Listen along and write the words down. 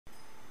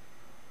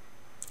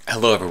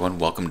Hello everyone,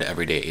 welcome to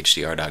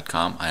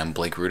everydayhdr.com. I am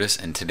Blake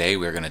Rudis, and today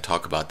we're going to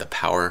talk about the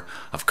power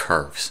of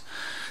curves.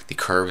 The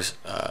curves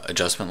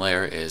adjustment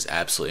layer is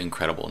absolutely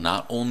incredible,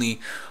 not only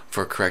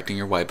for correcting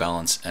your white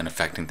balance and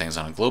affecting things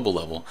on a global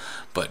level,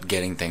 but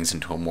getting things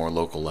into a more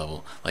local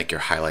level, like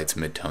your highlights,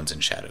 midtones,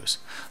 and shadows.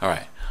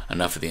 Alright,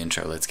 enough of the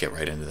intro, let's get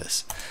right into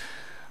this.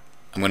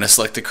 I'm going to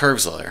select the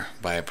curves layer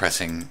by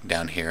pressing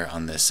down here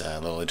on this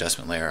little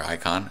adjustment layer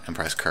icon and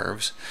press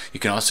curves.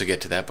 You can also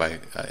get to that by,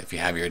 if you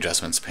have your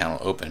adjustments panel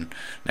open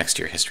next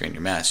to your history and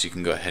your mask, you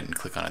can go ahead and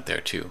click on it there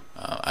too.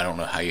 I don't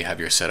know how you have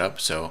yours set up,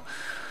 so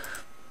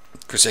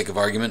for sake of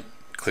argument,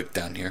 click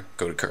down here,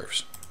 go to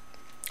curves.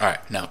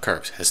 Alright, now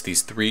curves has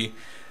these three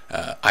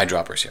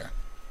eyedroppers here.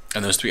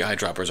 And those three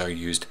eyedroppers are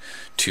used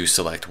to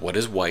select what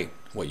is white,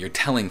 what you're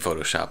telling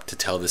Photoshop to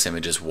tell this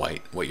image is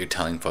white, what you're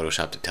telling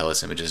Photoshop to tell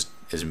this image is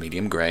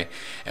medium gray,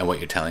 and what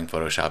you're telling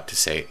Photoshop to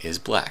say is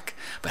black.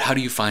 But how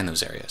do you find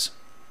those areas?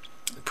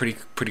 Pretty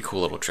cool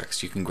little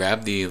tricks. You can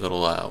grab the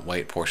little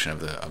white portion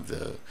of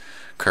the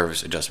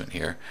curves adjustment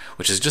here,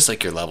 which is just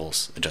like your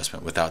levels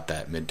adjustment without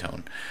that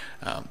midtone,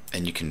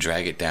 and you can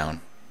drag it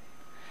down,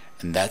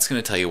 and that's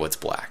going to tell you what's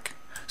black.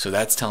 So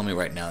that's telling me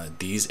right now that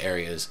these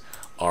areas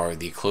are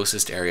the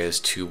closest areas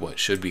to what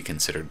should be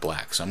considered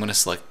black. So I'm going to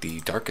select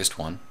the darkest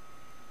one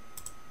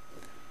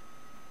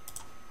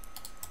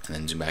and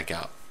then zoom back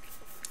out.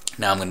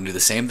 Now I'm going to do the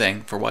same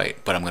thing for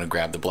white, but I'm going to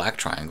grab the black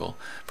triangle,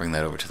 bring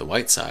that over to the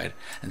white side,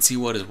 and see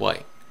what is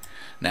white.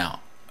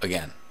 Now,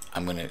 again,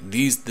 I'm going to,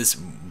 this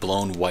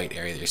blown white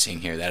area that you're seeing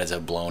here, that is a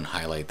blown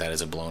highlight, that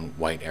is a blown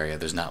white area.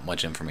 There's not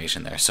much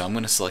information there. So I'm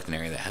going to select an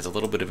area that has a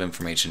little bit of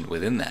information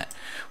within that,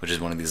 which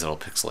is one of these little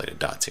pixelated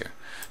dots here.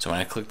 So when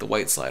I click the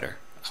white slider,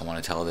 I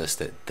want to tell this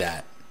that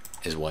that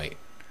is white.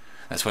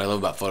 That's what I love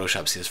about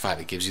Photoshop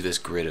CS5. It gives you this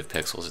grid of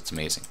pixels. It's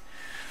amazing.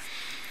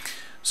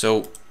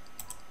 So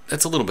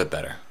that's a little bit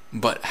better.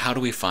 But how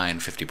do we find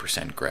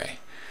 50% gray?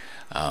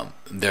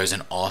 There's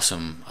an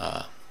awesome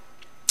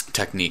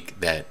technique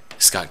that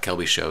Scott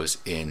Kelby shows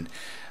in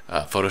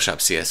Photoshop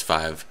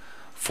CS5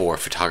 for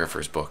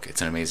Photographer's book.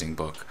 It's an amazing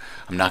book.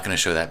 I'm not going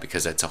to show that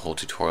because that's a whole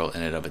tutorial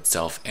in and of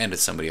itself, and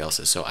it's somebody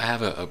else's. So I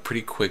have a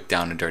pretty quick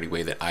down and dirty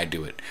way that I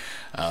do it.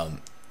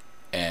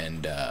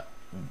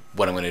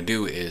 What I'm going to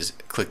do is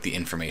click the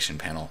information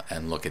panel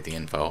and look at the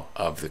info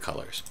of the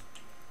colors.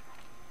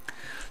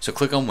 So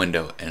click on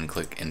window and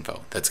click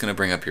info. That's going to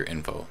bring up your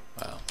info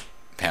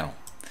panel.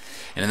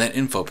 And in that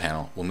info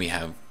panel, when we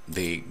have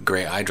the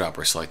gray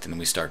eyedropper selected and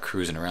we start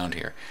cruising around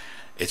here,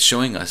 it's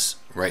showing us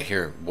right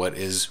here what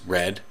is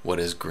red, what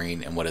is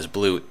green, and what is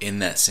blue in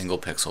that single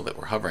pixel that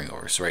we're hovering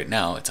over. So right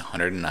now it's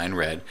 109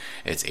 red,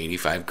 it's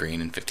 85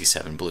 green, and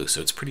 57 blue.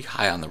 So it's pretty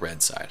high on the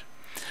red side.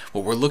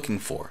 What we're looking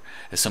for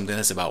is something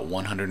that's about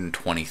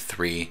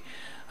 123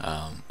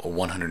 or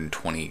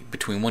 120,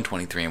 between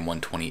 123 and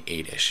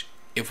 128-ish,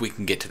 if we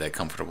can get to that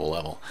comfortable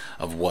level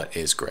of what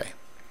is gray.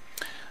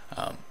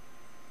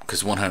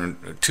 Because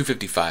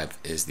 255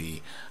 is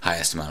the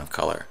highest amount of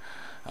color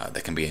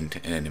that can be in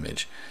an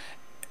image,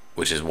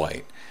 which is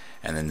white,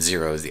 and then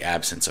 0 is the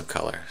absence of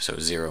color, so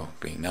 0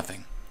 being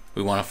nothing.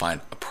 We want to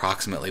find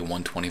approximately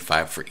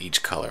 125 for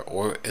each color,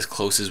 or as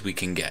close as we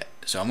can get.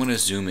 So I'm going to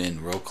zoom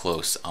in real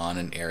close on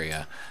an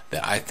area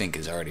that I think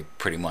is already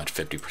pretty much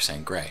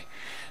 50% gray.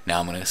 Now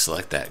I'm going to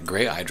select that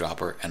gray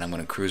eyedropper, and I'm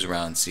going to cruise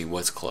around and see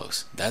what's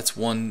close. That's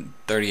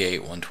 138,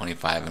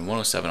 125, and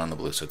 107 on the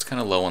blue, so it's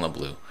kind of low on the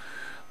blue,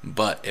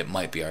 but it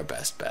might be our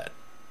best bet.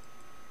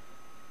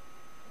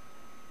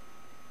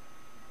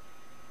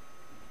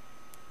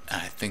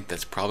 And I think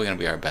that's probably going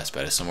to be our best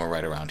bet, is somewhere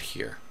right around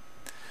here.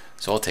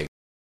 So I'll take.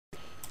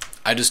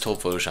 I just told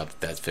Photoshop that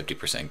that's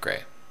 50%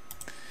 gray.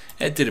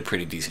 It did a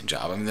pretty decent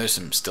job. I mean, there's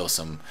still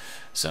some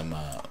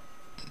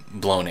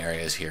blown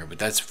areas here, but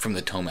that's from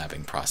the tone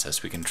mapping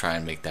process. We can try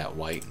and make that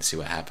white and see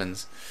what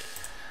happens.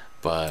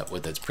 But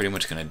what that's pretty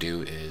much going to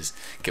do is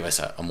give us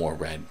a more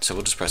red. So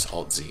we'll just press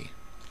Alt-Z,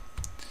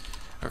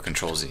 or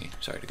Control-Z,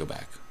 sorry, to go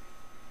back.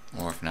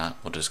 Or if not,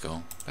 we'll just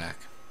go back.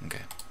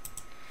 Okay.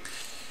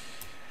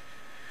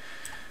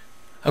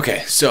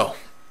 Okay, so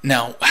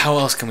now how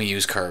else can we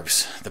use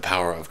curves, the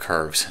power of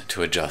curves,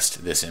 to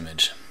adjust this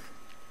image?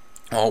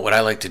 Well, what I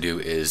like to do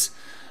is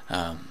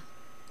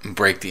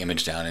break the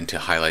image down into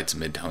highlights,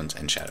 midtones,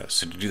 and shadows.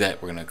 So to do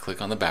that, we're going to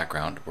click on the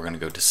background, we're going to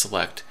go to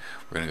select,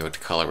 we're going to go to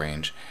color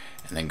range,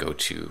 and then go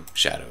to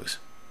shadows.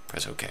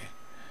 Press OK.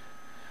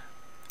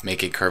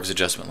 Make a curves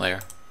adjustment layer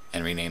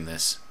and rename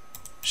this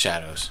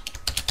shadows.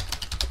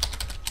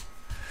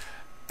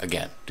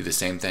 Again, do the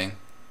same thing,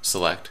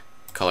 select,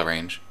 color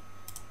range,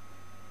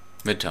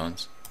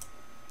 midtones,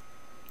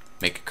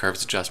 make a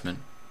curves adjustment,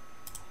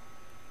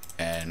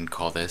 and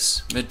call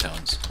this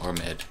midtones, or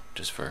mid,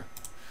 just for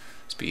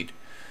speed.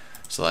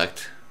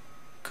 Select,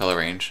 color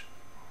range,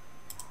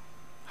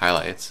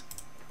 highlights,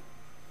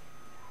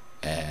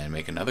 and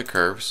make another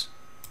curves,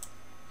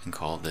 and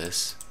call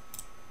this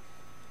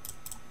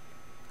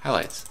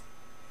highlights.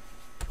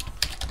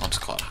 I'll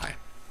just call it high.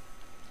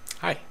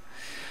 Hi.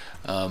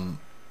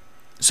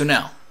 So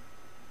now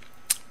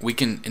we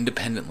can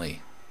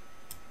independently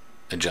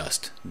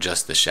adjust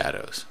just the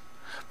shadows.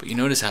 But you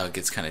notice how it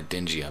gets kind of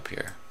dingy up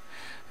here.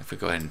 If we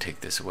go ahead and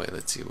take this away,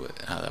 let's see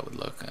how that would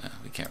look.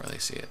 We can't really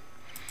see it.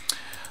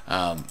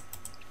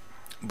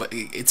 But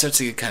it starts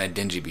to get kind of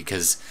dingy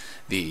because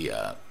the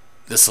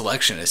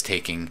selection is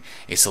taking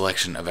a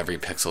selection of every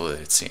pixel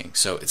that it's seeing.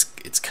 So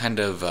it's kind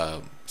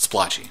of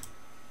splotchy.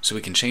 So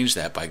we can change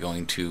that by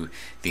going to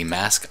the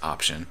mask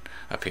option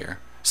up here,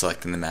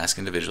 selecting the mask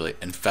individually,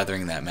 and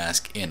feathering that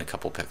mask in a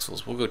couple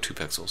pixels. We'll go 2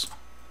 pixels.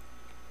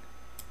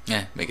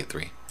 Yeah, make it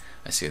 3.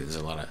 I see there's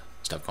a lot of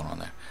stuff going on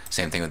there.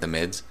 Same thing with the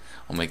mids.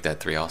 We'll make that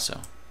 3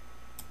 also.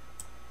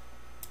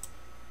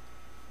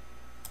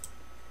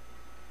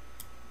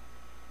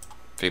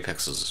 Three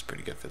pixels is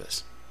pretty good for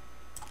this.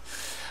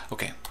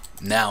 Okay,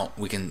 now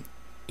we can.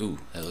 Ooh,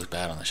 that looks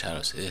bad on the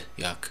shadows.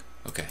 Yuck.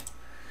 Okay.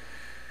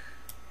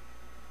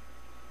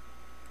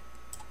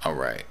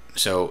 Alright,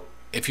 so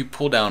if you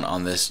pull down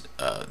on this,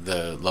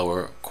 the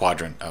lower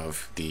quadrant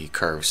of the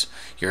curves,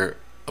 you're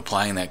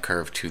applying that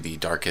curve to the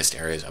darkest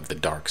areas of the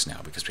darks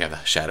now because we have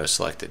the shadows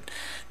selected.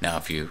 Now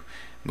if you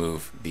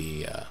move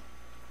the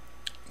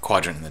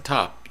quadrant in the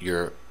top,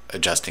 you're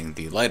adjusting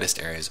the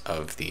lightest areas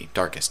of the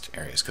darkest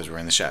areas because we're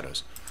in the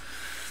shadows.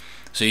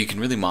 So you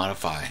can really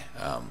modify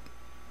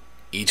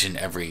each and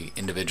every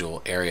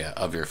individual area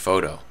of your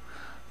photo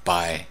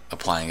by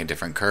applying a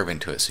different curve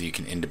into it, so you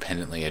can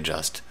independently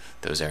adjust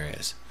those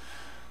areas.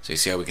 So you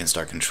see how we can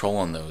start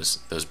controlling those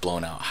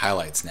blown out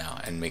highlights now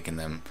and making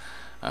them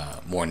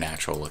more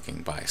natural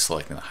looking by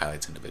selecting the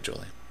highlights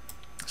individually.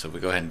 So if we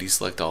go ahead and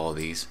deselect all of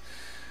these,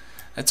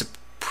 that's a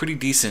pretty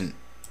decent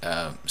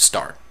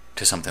start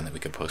to something that we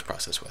could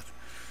post-process with.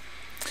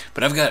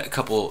 But I've got a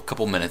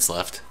couple minutes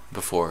left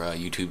before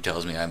YouTube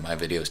tells me my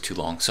video is too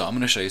long, so I'm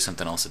going to show you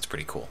something else that's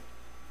pretty cool.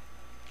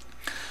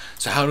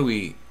 So how do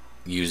we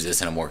use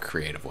this in a more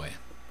creative way?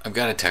 I've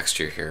got a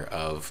texture here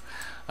of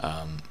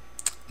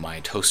my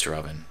toaster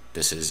oven.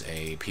 This is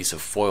a piece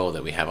of foil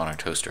that we have on our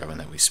toaster oven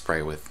that we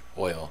spray with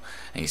oil,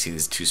 and you see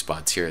these 2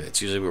 spots here.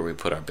 That's usually where we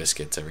put our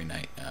biscuits every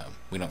night.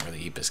 We don't really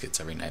eat biscuits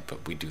every night,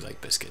 but we do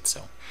like biscuits.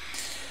 So,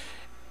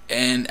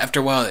 and after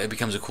a while it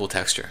becomes a cool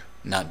texture,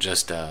 not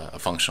just a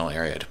functional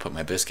area to put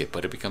my biscuit,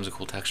 but it becomes a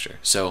cool texture.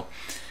 So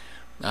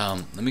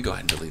let me go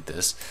ahead and delete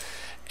this,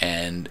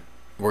 and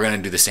we're going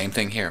to do the same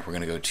thing here. We're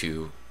going to go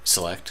to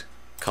select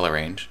color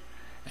range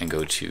and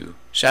go to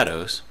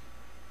shadows,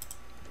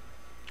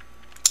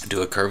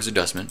 do a curves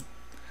adjustment,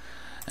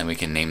 and we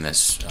can name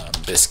this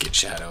biscuit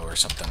shadow or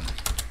something.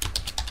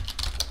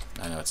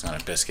 I know it's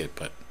not a biscuit,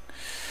 but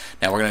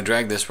now we're going to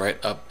drag this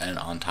right up and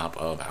on top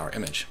of our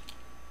image.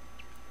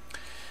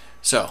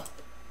 So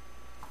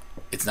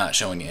it's not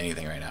showing you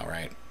anything right now,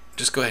 right?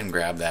 Just go ahead and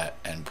grab that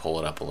and pull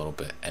it up a little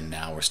bit, and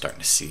now we're starting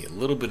to see a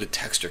little bit of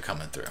texture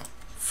coming through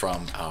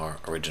from our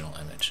original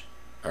image,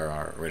 or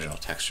our original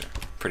texture.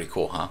 Pretty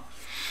cool, huh?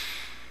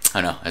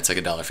 I know, it's like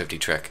a $1.50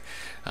 trick.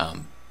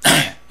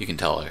 You can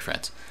tell all your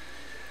friends.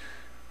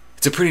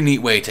 It's a pretty neat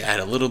way to add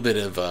a little bit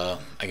of,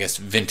 I guess,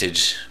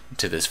 vintage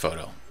to this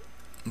photo.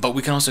 But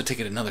we can also take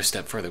it another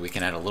step further. We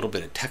can add a little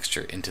bit of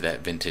texture into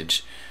that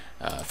vintage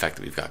effect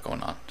that we've got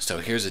going on. So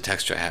here's a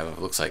texture I have. It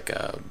looks like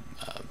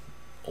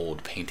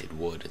old painted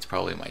wood. It's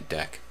probably my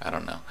deck. I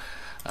don't know.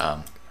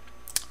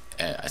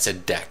 I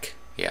said deck.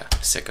 Yeah,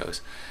 sickos.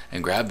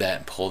 And grab that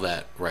and pull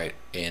that right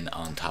in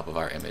on top of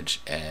our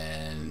image.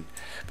 And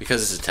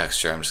because this is a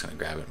texture, I'm just going to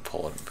grab it and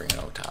pull it and bring it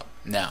over top.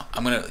 Now,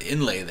 I'm going to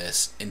inlay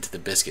this into the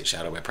biscuit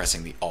shadow by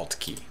pressing the Alt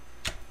key.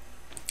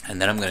 And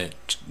then I'm going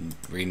to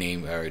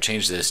rename or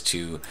change this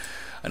to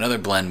another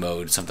blend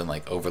mode, something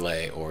like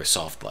overlay or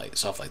soft light.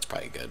 Soft light's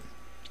probably good.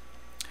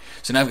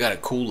 So now I've got a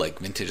cool, like,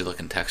 vintage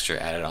looking texture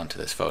added onto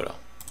this photo.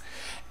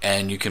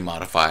 And you can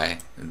modify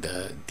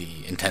the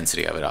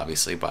intensity of it,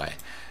 obviously, by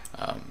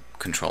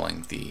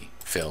controlling the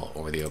fill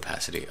or the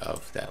opacity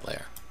of that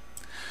layer.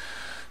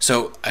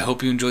 So I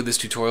hope you enjoyed this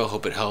tutorial.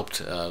 Hope it helped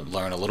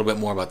learn a little bit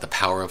more about the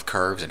power of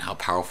curves and how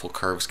powerful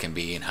curves can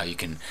be, and how you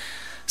can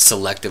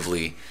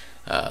selectively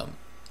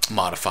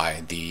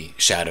modify the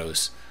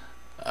shadows,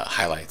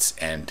 highlights,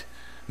 and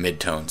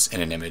midtones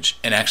in an image,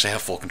 and actually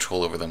have full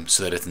control over them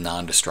so that it's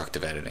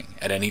non-destructive editing.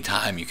 At any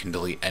time you can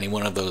delete any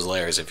one of those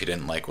layers if you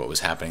didn't like what was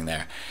happening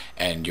there,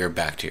 and you're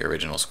back to your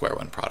original square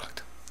one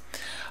product.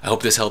 I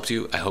hope this helped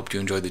you. I hope you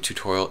enjoyed the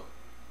tutorial.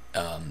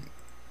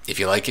 If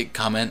you like it,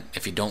 comment.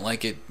 If you don't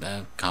like it,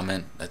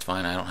 comment. That's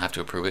fine. I don't have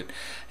to approve it.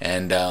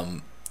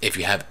 And if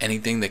you have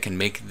anything that can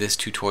make this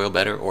tutorial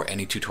better, or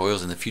any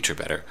tutorials in the future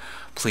better,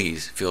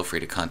 please feel free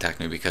to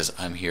contact me, because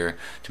I'm here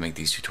to make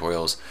these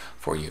tutorials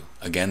for you.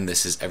 Again,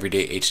 this is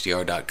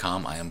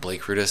everydayhdr.com. I am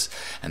Blake Rudis,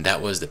 and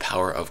that was the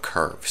power of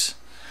curves.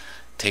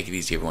 Take it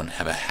easy, everyone.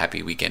 Have a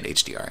happy weekend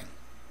HDRing.